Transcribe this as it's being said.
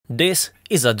This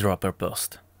is a dropper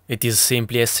post. It is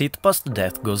simply a seat post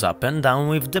that goes up and down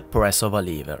with the press of a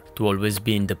lever, to always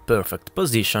be in the perfect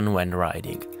position when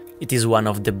riding. It is one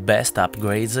of the best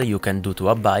upgrades you can do to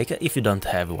a bike if you don't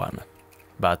have one.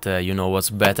 But you know what's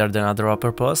better than a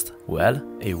dropper post? Well,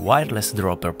 a wireless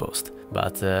dropper post.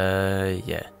 But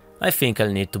yeah, I think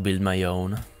I'll need to build my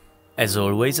own. As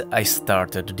always, I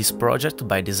started this project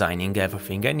by designing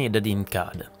everything I needed in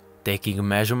CAD, taking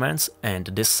measurements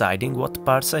and deciding what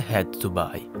parts I had to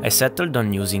buy. I settled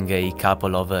on using a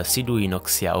couple of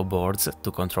Arduino boards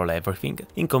to control everything,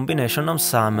 in combination of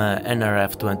some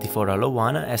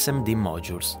nRF24L01 SMD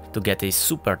modules, to get a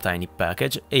super tiny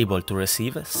package able to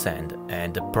receive, send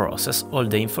and process all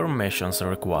the information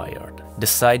required.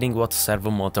 Deciding what servo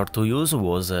motor to use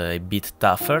was a bit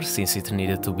tougher, since it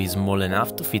needed to be small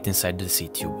enough to fit inside the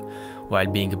C-tube, while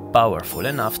being powerful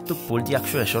enough to pull the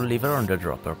actuation lever on the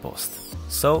dropper post.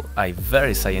 So I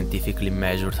very scientifically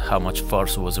measured how much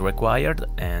force was required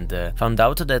and found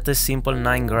out that a simple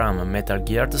 9-gram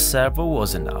metal-geared servo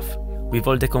was enough. With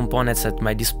all the components at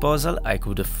my disposal, I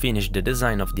could finish the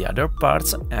design of the other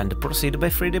parts and proceed by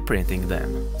 3D printing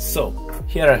them. So,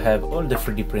 here I have all the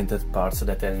 3D printed parts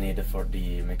that I'll need for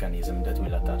the mechanism that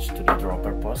will attach to the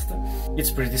dropper post.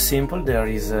 It's pretty simple. There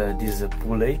is this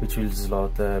pulley which will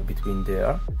slot between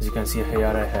there. As you can see here,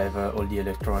 I have all the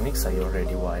electronics. I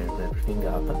already wired everything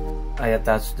up. I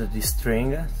attached the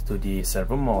string to the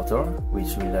servo motor,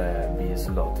 which will be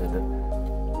slotted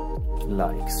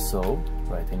like so,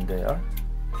 right in there.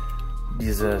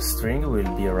 This string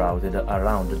will be routed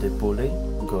around the pulley,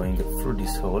 going through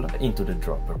this hole into the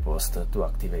dropper post to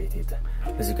activate it.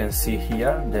 As you can see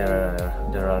here,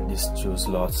 there are these two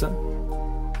slots.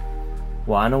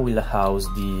 One will house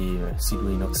the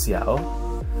Arduino Xiao,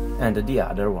 and the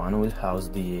other one will house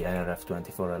the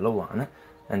nRF24L01,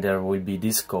 and there will be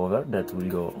this cover that will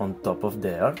go on top of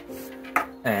there,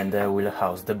 and will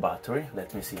house the battery.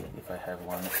 Let me see if I have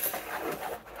one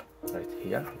right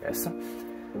here. Yes,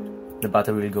 the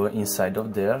battery will go inside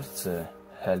of there. It's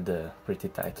held pretty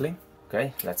tightly.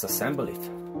 Okay, let's assemble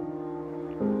it.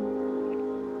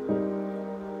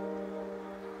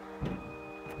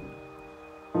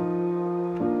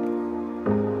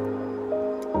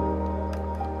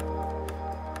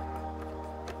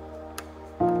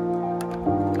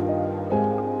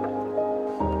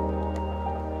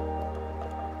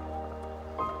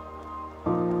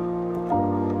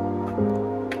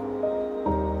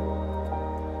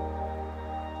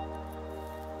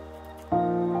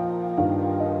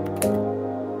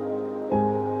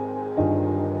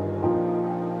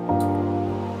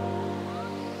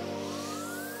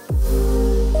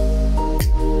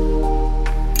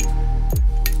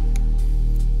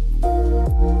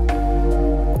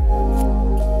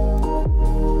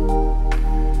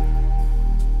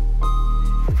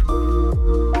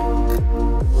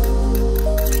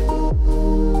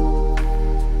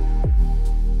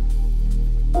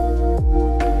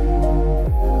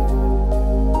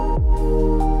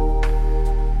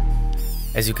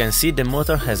 As you can see, the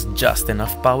motor has just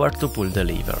enough power to pull the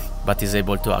lever, but is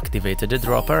able to activate the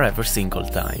dropper every single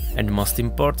time. And most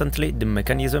importantly, the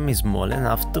mechanism is small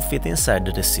enough to fit inside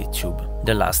the seat tube.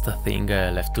 The last thing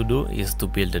left to do is to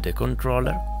build the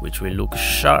controller, which will look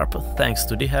sharp thanks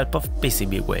to the help of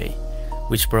PCBWay,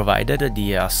 which provided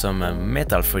the awesome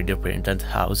metal 3D printed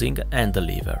housing and the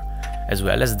lever, as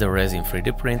well as the resin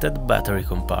 3D printed battery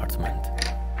compartment.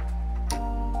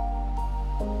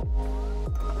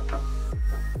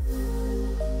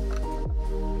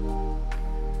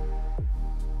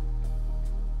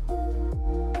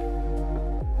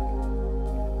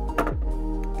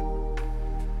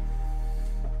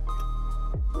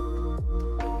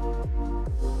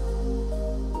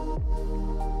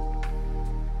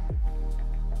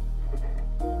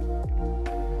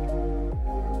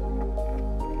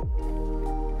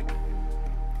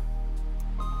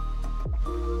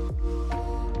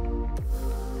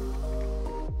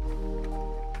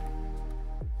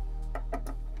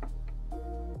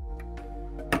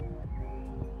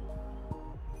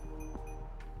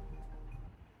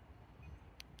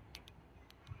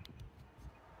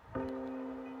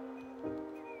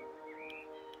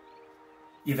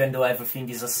 Even though everything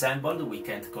is assembled, we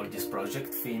can't call this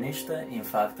project finished. In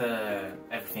fact,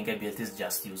 everything I built is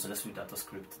just useless without a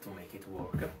script to make it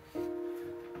work.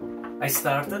 I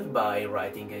started by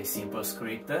writing a simple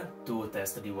script to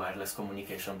test the wireless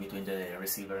communication between the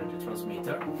receiver and the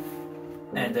transmitter.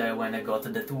 And when I got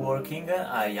that working,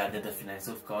 I added a finesse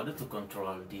of code to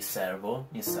control the servo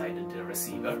inside the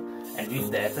receiver, and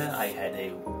with that I had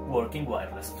a working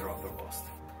wireless dropper post.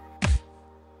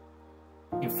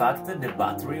 In fact, the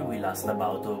battery will last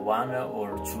about 1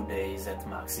 or 2 days at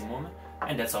maximum,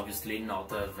 and that's obviously not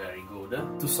very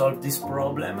good. To solve this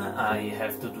problem, I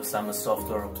have to do some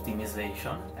software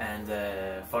optimization, and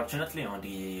fortunately on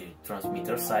the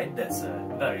transmitter side that's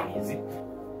very easy.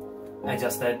 I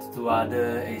just had to add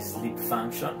a sleep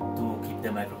function to keep the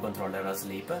microcontroller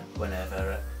asleep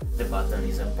whenever the button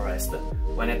isn't pressed.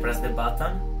 When I press the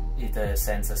button, it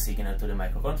sends a signal to the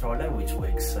microcontroller, which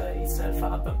wakes itself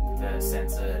up. It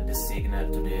sends the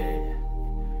signal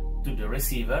to the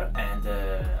receiver, and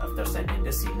after sending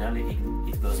the signal,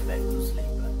 it goes back to sleep.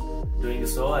 Doing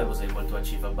so, I was able to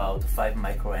achieve about 5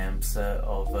 microamps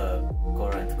of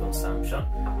current consumption,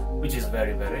 which is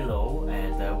very low,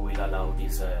 and will allow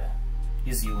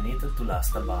this unit to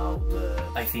last about,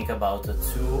 I think, about 2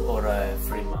 or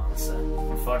 3 months.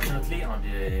 Unfortunately, on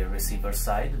the receiver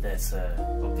side, that's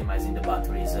optimizing the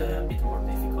battery is a bit more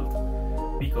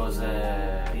difficult, because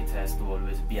it has to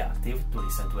always be active to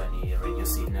listen to any radio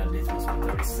signal the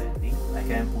transmitter is sending. I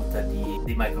can put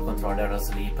the microcontroller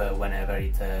asleep whenever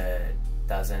it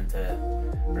doesn't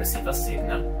receive a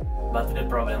signal, but the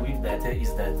problem with that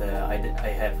is that I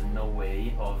have no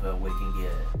way of waking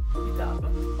it up.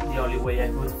 The only way I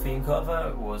could think of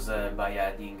was by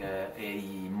adding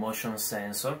a motion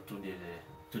sensor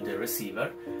to the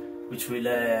receiver, which will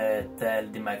tell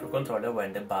the microcontroller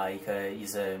when the bike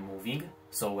is moving,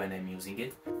 so when I'm using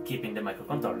it, keeping the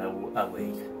microcontroller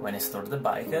awake. When I start the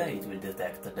bike, it will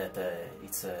detect that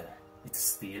it's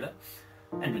still,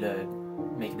 and will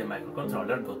make the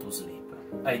microcontroller go to sleep.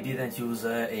 I didn't use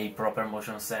a proper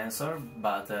motion sensor,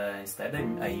 but instead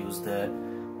I used a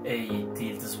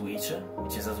tilt switch,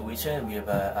 which is a switch with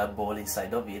a ball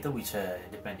inside of it, which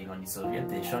depending on its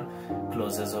orientation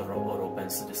closes or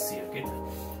opens the circuit.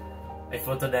 I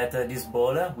thought that this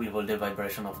ball, with all the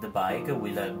vibration of the bike,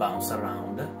 will bounce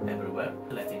around everywhere,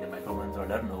 letting the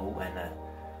microcontroller know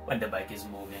when the bike is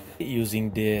moving.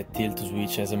 Using the tilt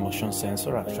switch as a motion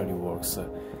sensor actually works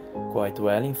quite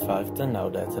well. In fact, now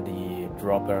that the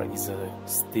dropper is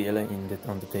still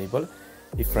on the table,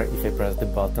 if I press the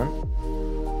button,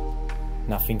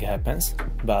 nothing happens,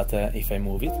 but if I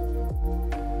move it,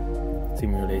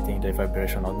 simulating the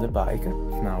vibration of the bike,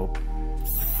 now,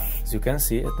 as you can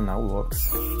see, it now works.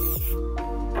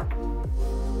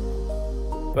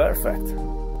 Perfect!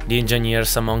 The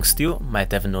engineers amongst you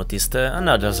might have noticed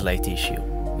another slight issue.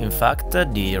 In fact,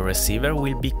 the receiver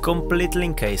will be completely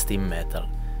encased in metal,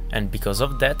 and because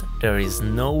of that, there is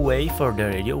no way for the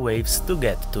radio waves to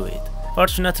get to it.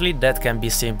 Fortunately, that can be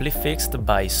simply fixed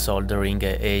by soldering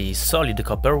a solid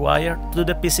copper wire to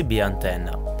the PCB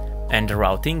antenna and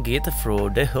routing it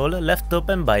through the hole left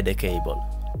open by the cable.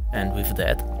 And with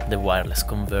that, the wireless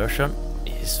conversion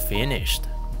is finished.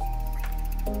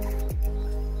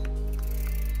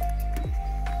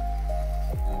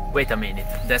 Wait a minute,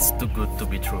 that's too good to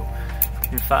be true.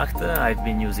 In fact, I've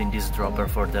been using this dropper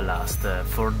for the last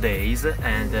 4 days,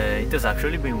 and it has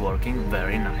actually been working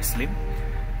very nicely.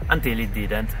 Until it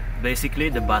didn't. Basically,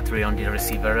 the battery on the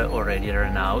receiver already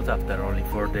ran out after only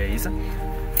 4 days.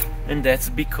 And that's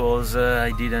because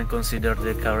I didn't consider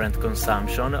the current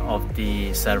consumption of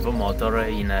the servo motor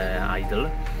in idle.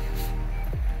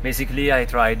 Basically, I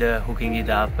tried hooking it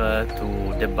up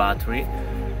to the battery,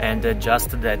 and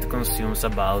just that consumes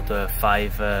about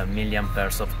 5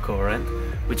 milliamperes of current,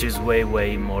 which is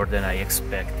way more than I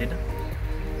expected.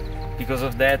 Because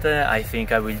of that, I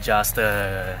think I will just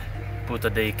put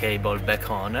the cable back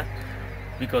on,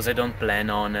 because I don't plan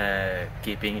on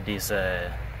keeping this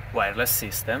wireless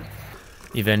system.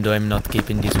 Even though I'm not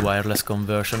keeping this wireless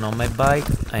conversion on my bike,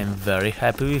 I'm very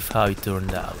happy with how it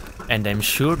turned out, and I'm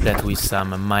sure that with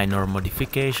some minor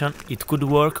modification it could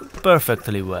work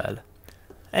perfectly well.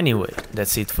 Anyway,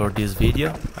 that's it for this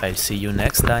video, I'll see you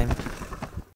next time.